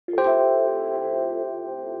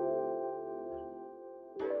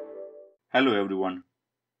Hello everyone.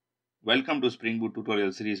 Welcome to Springboot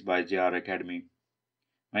tutorial series by JR Academy.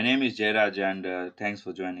 My name is Jairaj and thanks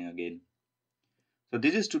for joining again. So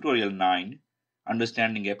this is tutorial 9,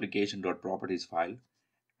 understanding application.properties file,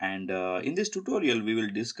 and in this tutorial we will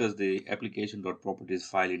discuss the application.properties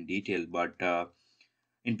file in detail, but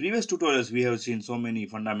in previous tutorials we have seen so many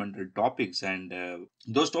fundamental topics, and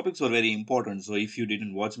those topics were very important. So if you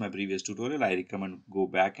didn't watch my previous tutorial, I recommend go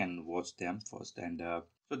back and watch them first. And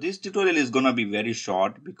so this tutorial is gonna be very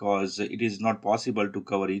short because it is not possible to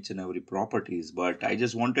cover each and every properties, but I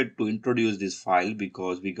just wanted to introduce this file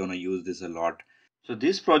because we're gonna use this a lot. So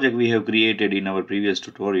this project we have created in our previous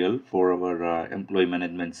tutorial for our employee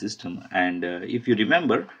management system, and if you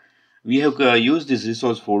remember, we have used this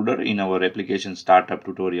resource folder in our application startup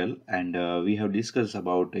tutorial, and we have discussed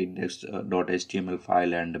about index.html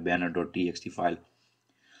file and banner.txt file.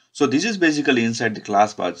 So this is basically inside the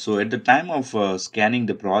class path. So at the time of scanning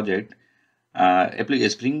the project,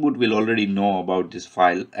 Spring Boot will already know about this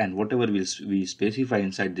file, and whatever we specify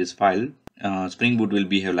inside this file, Spring Boot will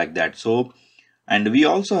behave like that. So, and we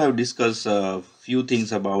also have discussed a few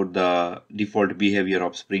things about the default behavior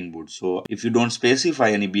of Spring Boot. So if you don't specify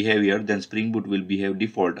any behavior, then Spring Boot will behave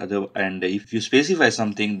default. And if you specify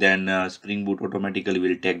something, then Spring Boot automatically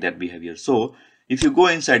will take that behavior. So if you go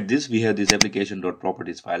inside this, we have this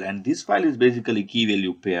application.properties file, and this file is basically key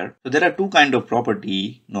value pair. So there are two kind of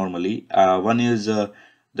property normally. One is the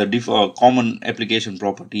common application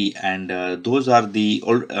property, and those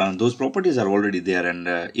properties are already there, and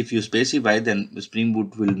if you specify, then Spring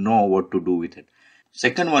Boot will know what to do with it.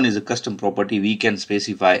 Second one is a custom property. We can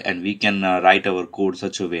specify and we can write our code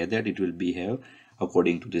such a way that it will behave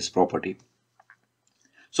according to this property.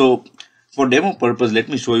 So for demo purpose, let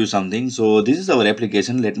me show you something. So this is our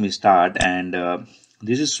application. Let me start, and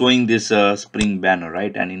this is showing this spring banner,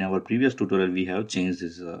 right? And in our previous tutorial we have changed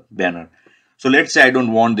this banner. So let's say I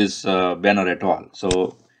don't want this banner at all.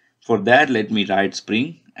 So for that, let me write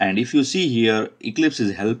spring, and if you see here, Eclipse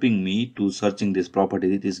is helping me to searching this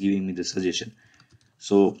property. It is giving me the suggestion.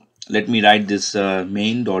 So let me write this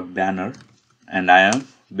main.banner, and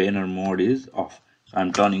banner mode is off. So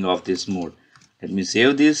I'm turning off this mode. Let me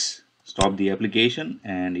save this, stop the application,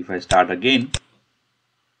 and if I start again,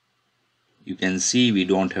 you can see we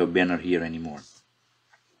don't have banner here anymore.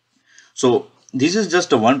 So this is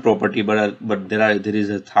just a one property, but there is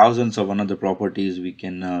a thousands of another properties. We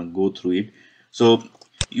can go through it. So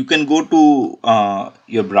you can go to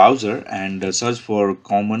your browser and search for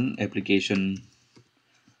common application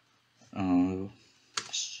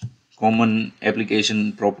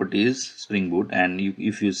properties Spring Boot, and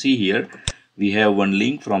if you see here, we have one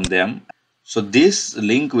link from them. So this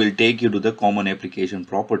link will take you to the common application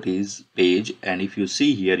properties page, and if you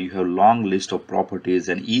see here, you have long list of properties,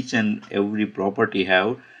 and each and every property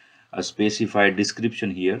have a specified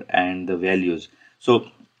description here and the values.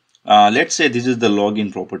 So let's say this is the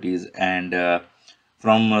login properties, and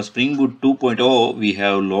from Spring Boot 2.0 we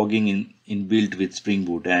have logging inbuilt with Spring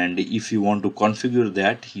Boot, and if you want to configure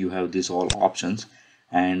that, you have these all options.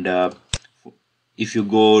 And if you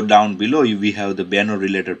go down below, we have the banner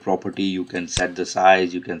related property. You can set the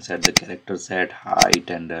size, you can set the character set,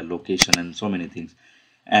 height, and location, and so many things.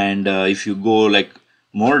 And if you go like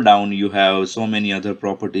more down, you have so many other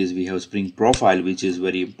properties. We have Spring Profile, which is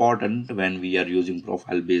very important when we are using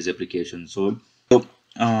profile based applications. So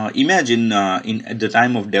imagine at the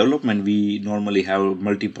time of development, we normally have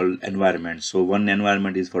multiple environments. So one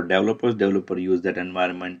environment is for developers. Developer use that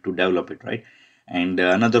environment to develop it, right? And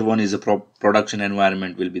another one is a production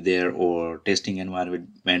environment will be there, or testing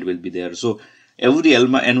environment will be there. So every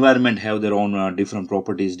environment have their own different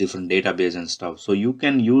properties, different database and stuff. So you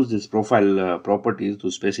can use this profile properties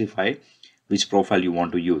to specify which profile you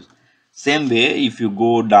want to use. Same way, if you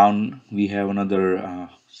go down, we have another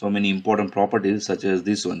so many important properties such as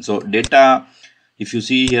this one. So data, if you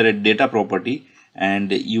see here a data property,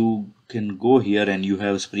 and you can go here and you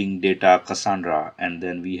have Spring Data Cassandra, and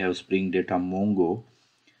then we have Spring Data Mongo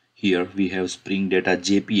here. We have Spring Data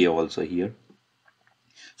JPA also here.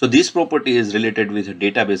 So this property is related with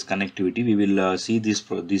database connectivity. We will see these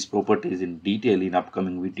properties in detail in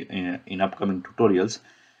upcoming tutorials.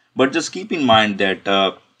 But just keep in mind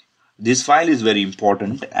that this file is very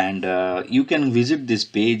important, and you can visit this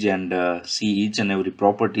page and see each and every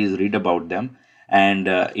properties, read about them. And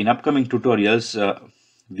in upcoming tutorials,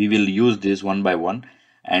 we will use this one by one,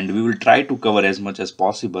 and we will try to cover as much as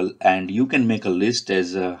possible. And you can make a list,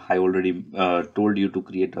 as I already told you to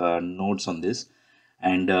create notes on this,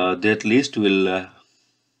 and that list will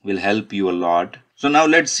help you a lot. So now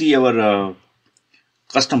let's see our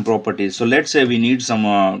custom properties. So let's say we need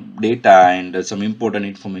some data and some important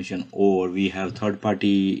information, or we have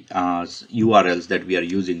third-party URLs that we are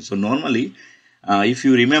using. So normally, if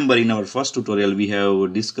you remember in our first tutorial, we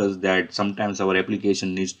have discussed that sometimes our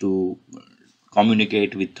application needs to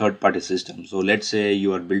communicate with third-party systems. So let's say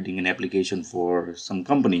you are building an application for some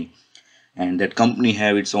company, and that company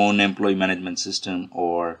have its own employee management system,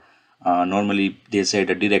 or normally they say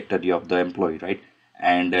the directory of the employee, right?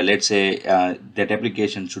 And let's say that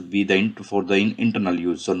application should be for the internal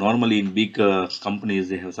use. So normally in big companies,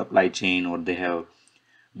 they have supply chain, or they have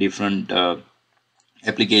different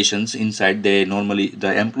applications inside. They normally,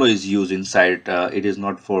 the employees use inside, it is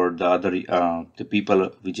not for the other the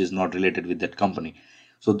people which is not related with that company.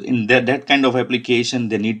 So in that kind of application,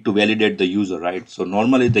 they need to validate the user, right? So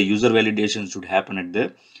normally the user validation should happen at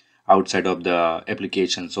the outside of the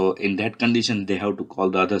application. So in that condition, they have to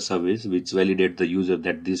call the other service which validate the user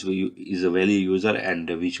that this is a valid user, and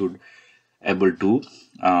we should able to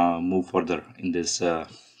move further in this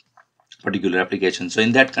particular application. So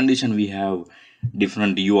in that condition, we have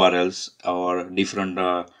different URLs or different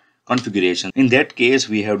configurations. In that case,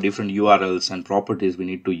 we have different URLs and properties we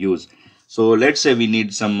need to use. So let's say we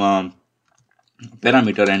need some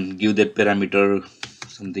parameter, and give that parameter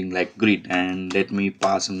something like greet, and let me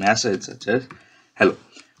pass a message such as hello.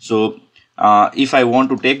 So if I want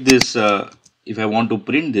to take this, if I want to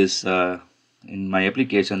print this in my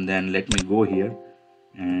application, then let me go here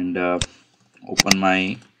and open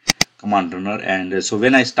my command runner. And so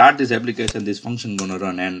when I start this application, this function gonna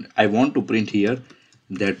run, and I want to print here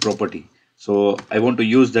that property. So I want to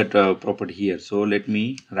use that property here. So let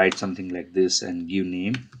me write something like this and give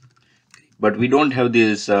name, but we don't have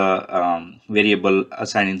this variable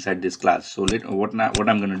assigned inside this class. So what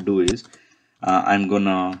I'm gonna do is I'm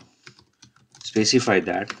gonna specify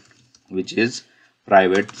that, which is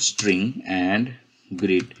private string and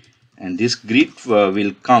greet, and this greet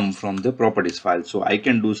will come from the properties file. So I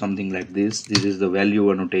can do something like this. This is the value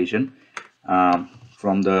annotation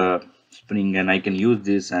from the Spring, and I can use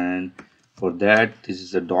this, and for that this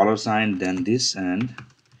is a $sign, then this. And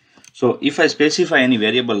so if I specify any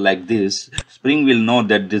variable like this, Spring will know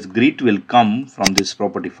that this greet will come from this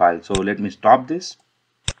property file. So let me stop this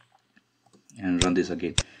and run this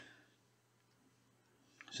again.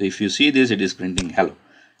 So if you see this, it is printing hello.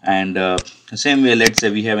 And the same way, let's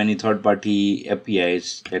say we have any third-party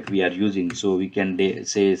APIs that we are using. So we can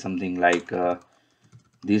say something like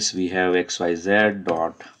this. We have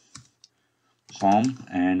xyz.com,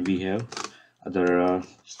 and we have other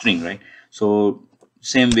string, right? So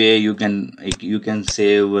same way, you can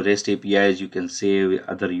save REST APIs, you can save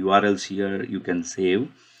other URLs here, you can save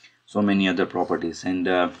so many other properties, and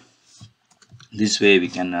this way we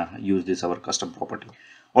can use this our custom property.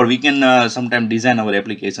 Or we can sometimes design our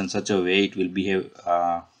application such a way it will behave,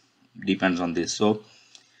 depends on this. So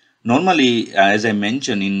normally, as I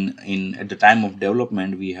mentioned, at the time of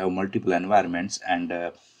development, we have multiple environments, and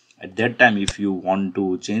at that time, if you want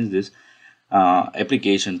to change this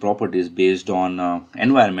application properties based on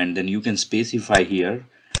environment, then you can specify here.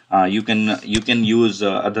 You can use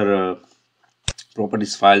other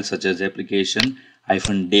properties files such as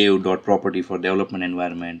application-dev.property for development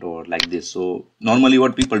environment, or like this. So normally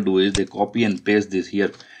what people do is they copy and paste this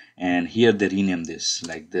here, and here they rename this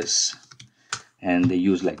like this, and they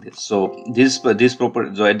use like this. So this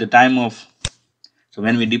property, so at the time of, so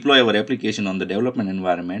when we deploy our application on the development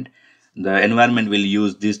environment, the environment will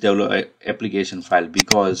use this application file,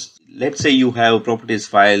 because let's say you have properties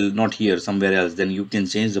file not here, somewhere else, then you can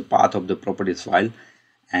change the path of the properties file,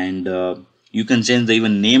 and you can change the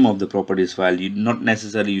even name of the properties file. You not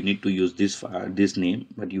necessarily you need to use this name,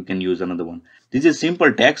 but you can use another one. This is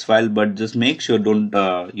simple text file, but just make sure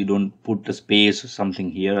you don't put a space or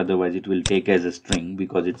something here, otherwise it will take as a string,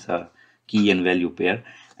 because it's a key and value pair.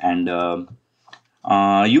 And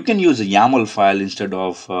you can use a YAML file instead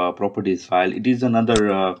of properties file. It is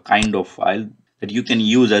another kind of file that you can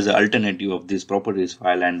use as an alternative of this properties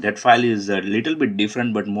file, and that file is a little bit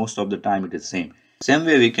different, but most of the time it is same. Same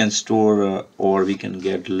way we can store or we can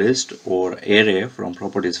get list or array from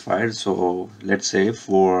properties file. So let's say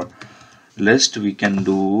for list we can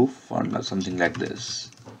do something like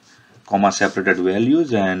this, comma separated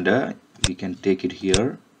values, and we can take it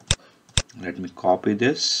here. Let me copy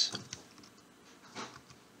this,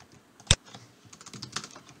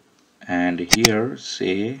 and here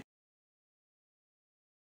say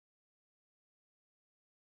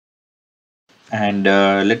and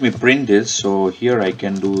let me print this. So here I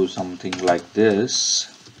can do something like this,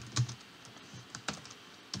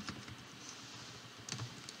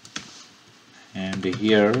 and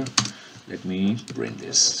here let me print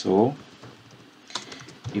this. So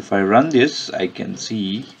If I run this, I can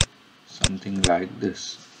see something like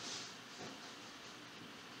this.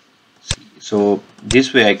 So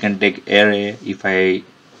this way I can take array. If I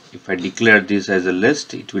declare this as a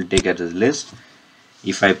list, it will take it as a list.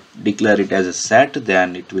 If I declare it as a set,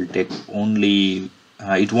 then it will take only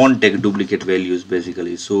it won't take duplicate values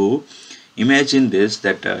basically. So imagine this,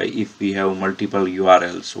 that if we have multiple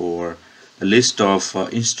URLs or a list of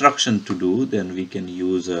instruction to do, then we can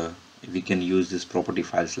use this property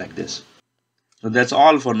files like this. So that's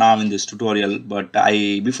all for now in this tutorial, but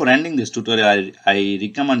before ending this tutorial, I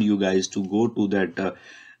recommend you guys to go to that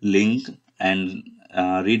link and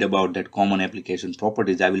read about that common application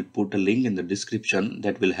properties. I will put a link in the description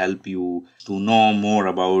that will help you to know more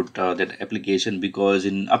about that application, because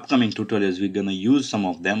in upcoming tutorials we're gonna use some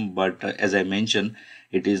of them, but as I mentioned,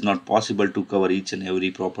 it is not possible to cover each and every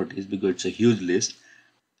properties because it's a huge list.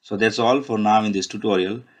 So that's all for now in this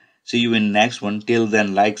tutorial. See you in next one. Till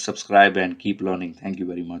then, like, subscribe and keep learning. Thank you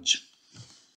very much.